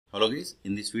Hello guys,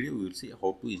 in this video we will see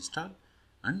how to install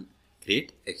and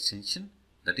create extension,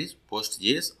 that is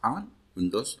PostGIS on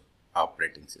Windows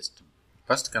operating system.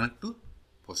 First connect to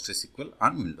PostgreSQL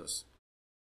on Windows.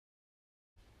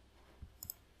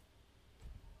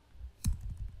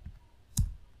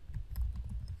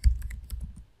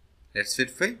 Let's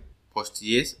verify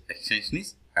PostGIS extension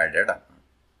is added or not.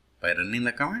 By running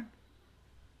the command,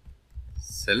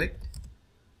 select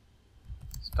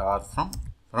star from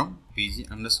pg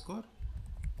underscore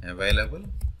available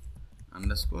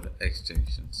underscore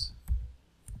extensions.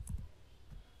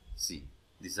 See,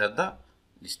 these are the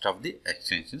list of the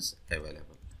extensions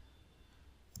available.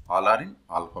 All are in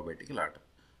alphabetical order.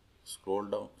 Scroll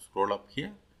down, scroll up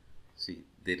here. See,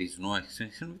 there is no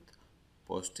extension with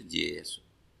PostGIS.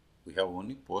 We have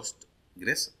only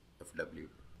PostgreSQL FW.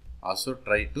 Also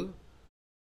try to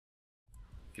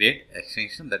create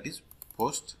extension, that is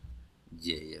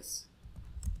PostGIS.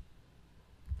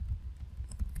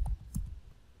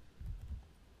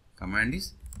 Command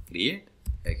is create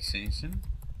extension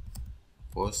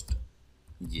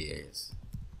PostGIS.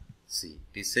 See,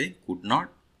 it is saying could not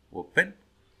open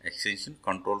extension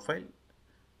control file,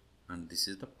 and this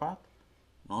is the path.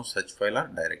 No such file or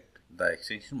direct. The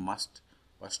extension must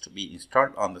be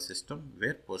installed on the system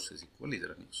where PostgreSQL is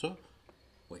running. So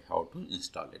we have to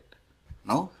install it.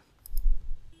 Now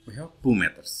we have two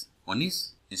methods. One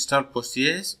is install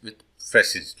PostGIS with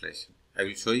fresh installation. I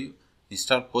will show you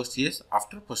install PostGIS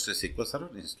after PostgreSQL server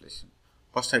installation.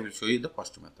 First I will show you the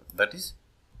first method, that is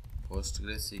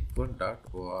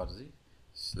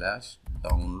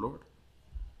postgresql.org/download,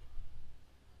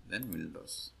 then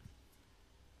Windows.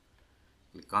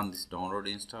 Click on this download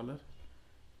installer,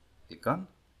 click on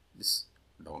this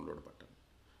download button.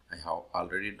 I have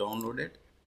already downloaded.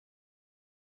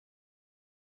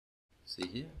 See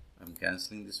here, I am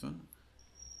cancelling this one.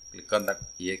 Click on that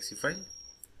exe file,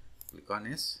 click on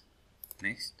yes,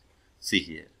 next. See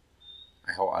here,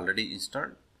 I have already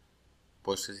installed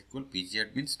PostgreSQL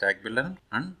pgadmin stack builder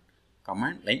and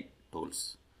command line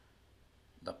tools.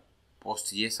 The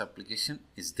PostGIS application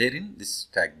is there in this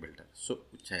stack builder, so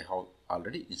which I have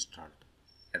already installed.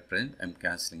 At present I am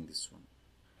cancelling this one.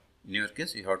 In your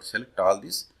case you have to select all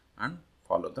this and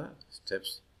follow the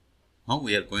steps. Now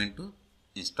we are going to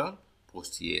install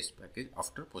PostGIS package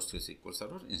after PostgreSQL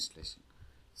server installation.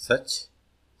 Search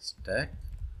stack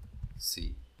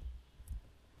C.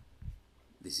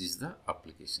 This is the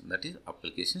application, that is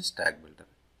application stack builder.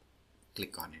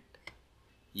 Click on it.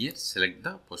 Here select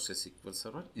the PostgreSQL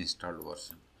server installed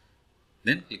version.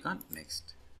 Then click on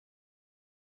next.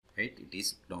 Right, it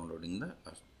is downloading the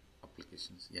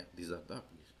applications. Yeah, these are the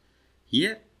applications.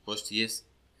 Here PostGIS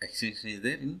extension is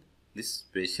there in this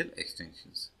special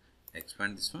extensions.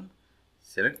 Expand this one,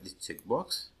 select this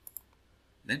checkbox,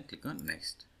 then click on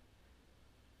next.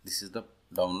 This is the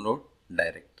download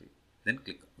directory. Then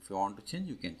click, if you want to change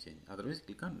you can change, otherwise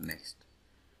click on next.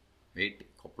 Wait a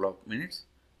couple of minutes,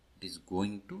 it is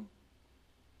going to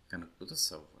connect to the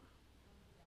server.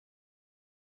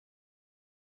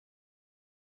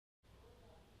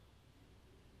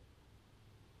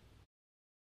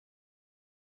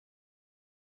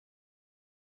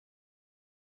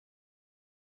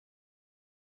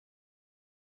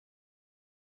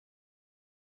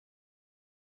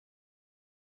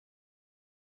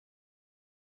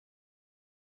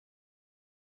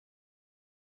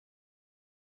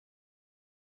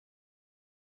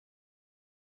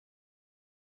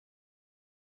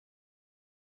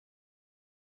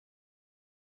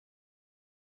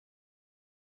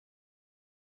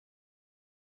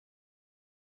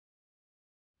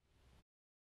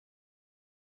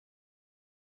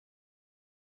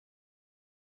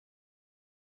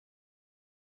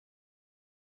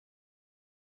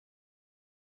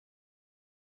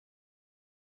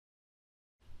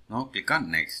 Now click on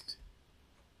next.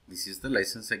 This is the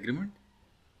license agreement.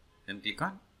 Then click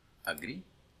on agree.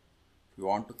 If you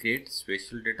want to create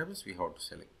spatial database, we have to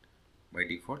select. By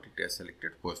default it has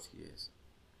selected PostGIS.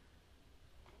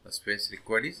 The space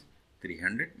required is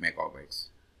 300 megabytes.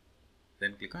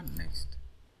 Then click on next.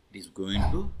 It is going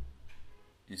to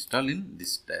install in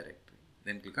this directory.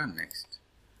 Then click on next.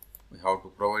 We have to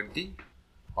provide the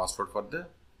password for the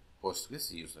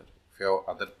PostGIS user. If you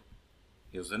have other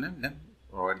username, then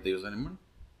provide the username and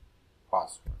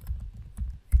password.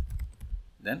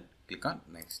 Then click on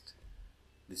next.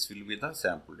 This will be the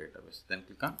sample database. Then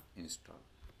click on install.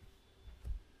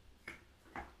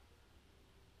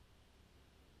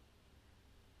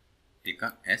 Click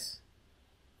on S,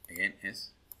 again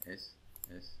S.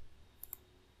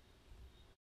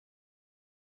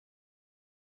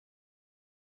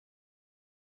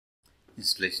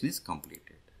 Installation is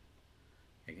completed.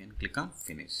 Again click on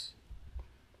finish.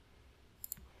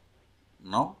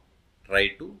 Now try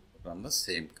to run the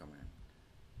same command.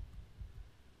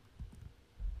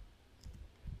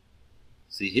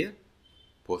 See here,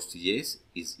 PostGIS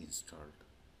is installed.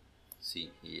 See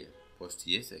here,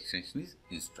 PostGIS extension is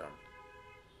installed.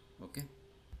 Okay.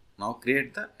 Now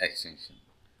create the extension.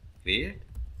 Create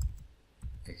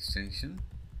extension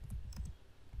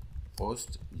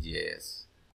PostGIS.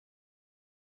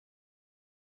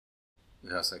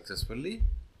 We have successfully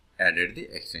added the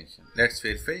extension. Let's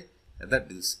verify that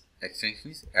this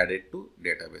extension is added to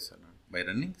database or not by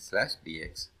running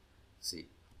 /dx. See,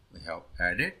 we have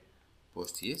added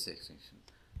PostGIS extension.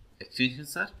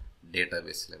 Extensions are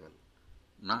database level.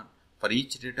 Now, for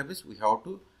each database, we have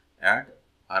to add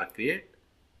or create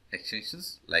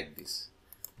extensions like this.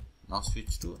 Now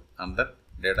switch to another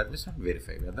database and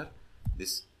verify whether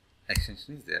this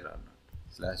extension is there or not.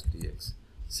 /dx.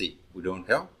 See, we don't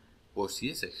have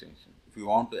PostGIS extension. If you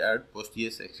want to add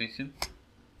PostGIS extension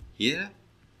here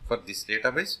for this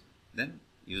database, then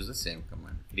use the same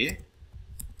command. Create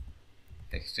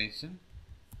extension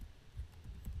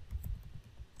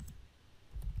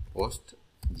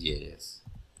PostGIS.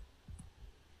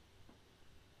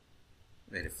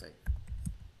 Verify.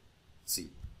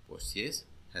 See, PostGIS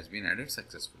has been added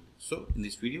successfully. So in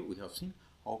this video we have seen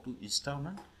how to install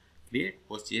and create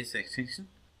PostGIS extension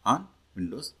on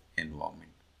Windows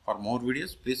environment. For more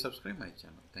videos, please subscribe my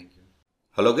channel. Thank you.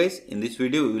 Hello guys, in this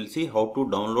video we will see how to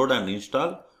download and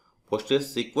install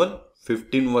PostgreSQL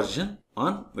 15 version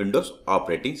on Windows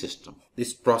operating system.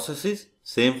 This process is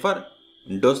same for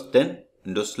Windows 10,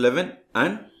 Windows 11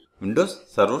 and Windows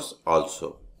servers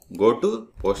also. Go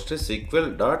to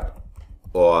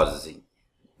PostgreSQL.org.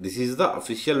 This is the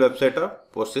official website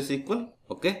of PostgreSQL.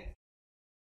 Okay.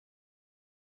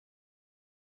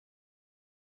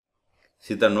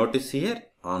 See the notice here,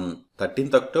 on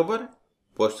 13th October,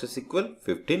 PostgreSQL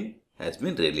 15 has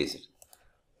been released.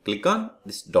 Click on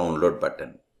this download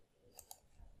button.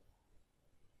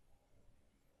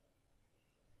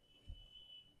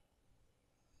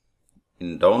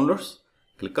 In downloads,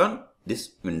 click on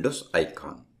this Windows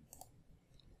icon.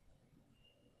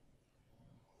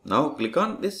 Now click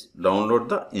on this download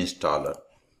the installer.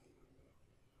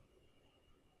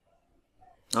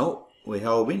 Now we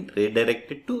have been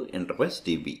redirected to Enterprise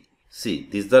DB. See,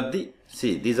 these are the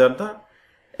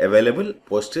available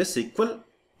PostgreSQL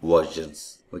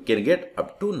versions. We can get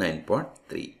up to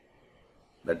 9.3.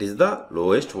 That is the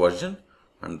lowest version,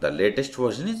 and the latest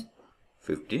version is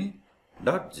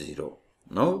 15.0.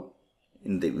 Now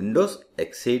in the Windows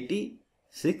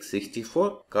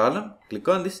x86-64 column, click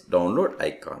on this download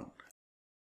icon.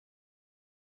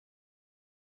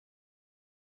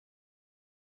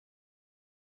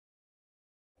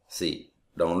 See,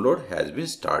 download has been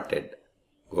started.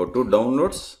 Go to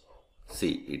downloads.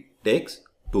 See, it takes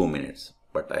 2 minutes,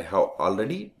 but I have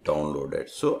already downloaded,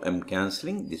 so I am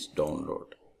cancelling this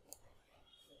download.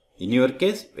 In your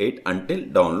case, wait until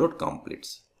download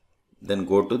completes. Then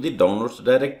go to the downloads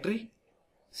directory.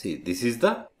 See, this is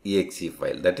the exe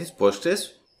file, that is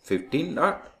Postgres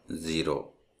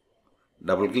 15.0.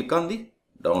 Double click on the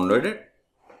downloaded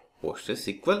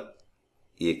PostgreSQL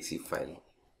exe file.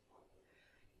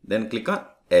 Then click on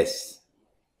S.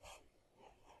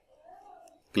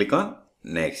 Click on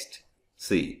Next.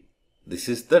 See, this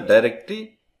is the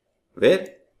directory where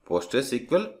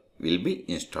PostgreSQL will be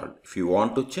installed. If you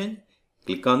want to change,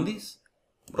 click on this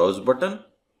Browse button.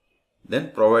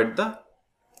 Then provide the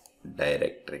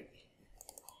directory.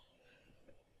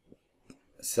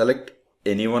 Select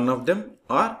any one of them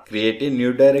or create a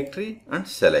new directory and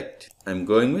select. I am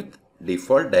going with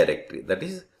default directory, that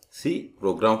is C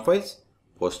program files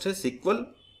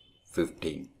PostgreSQL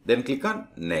 15. Then click on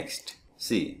Next.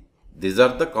 See, these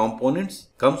are the components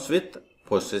comes with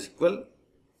PostgreSQL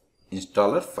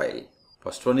installer file.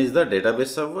 First one is the database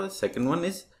server. Second one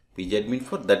is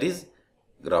pgadmin4, that is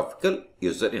graphical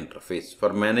user interface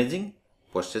for managing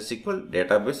PostgreSQL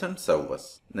database and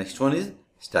servers. Next one is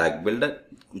stack builder,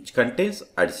 which contains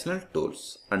additional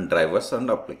tools and drivers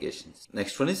and applications.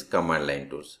 Next one is command line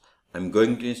tools. I am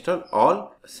going to install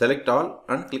all, select all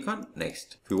and click on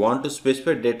Next. If you want to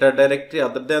specify data directory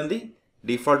other than the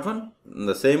default one, in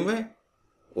the same way,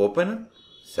 open and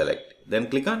select. Then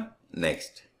click on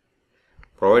Next.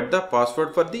 Provide the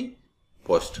password for the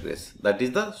Postgres, that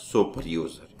is the super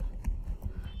user.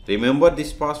 Remember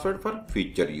this password for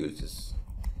future uses.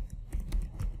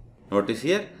 Notice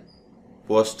here,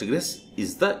 Postgres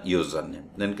is the username.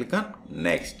 Then click on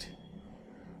Next.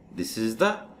 This is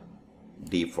the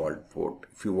default port.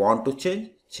 If you want to change,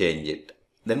 change it.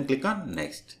 Then click on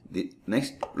Next. The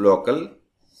next local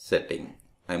setting.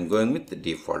 I'm going with the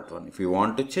default one. If you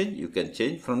want to change, you can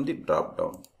change from the drop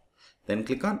down. Then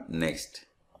click on next.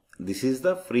 This is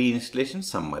the free installation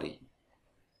summary.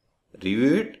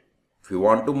 Review it. If you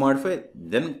want to modify,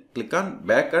 then click on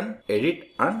back and edit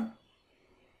and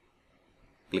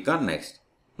click on next.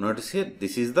 Notice here,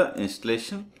 this is the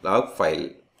installation log file.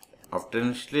 After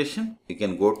installation, you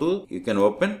can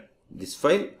open this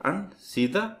file and see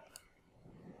the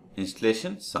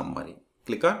installation summary.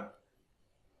 Click on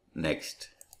next.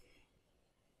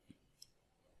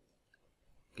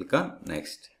 Click on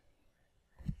next.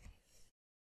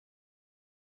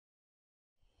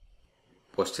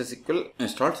 PostgreSQL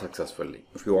installed successfully.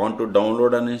 If you want to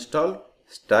download and install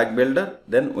Stack Builder,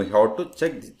 then we have to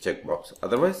check the checkbox.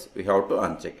 Otherwise, we have to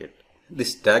uncheck it.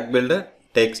 This Stack Builder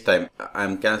takes time. I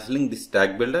am cancelling this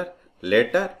Stack Builder.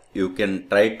 Later, you can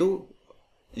try to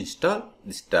install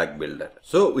the Stack Builder.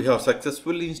 So, we have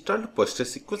successfully installed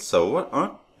PostgreSQL Server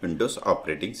on Windows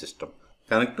operating system.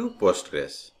 Connect to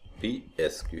Postgres.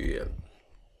 PSQL.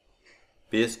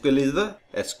 PSQL is the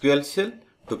SQL shell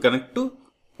to connect to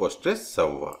Postgres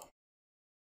server.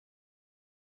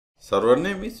 Server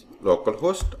name is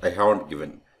localhost. I haven't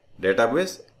given.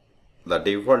 Database, the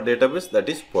default database, that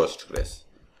is Postgres.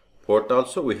 Port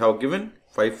also we have given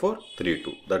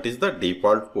 5432. That is the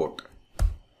default port.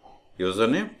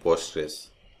 Username Postgres.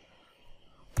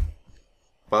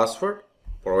 Password,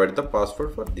 provide the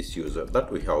password for this user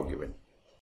that we have given.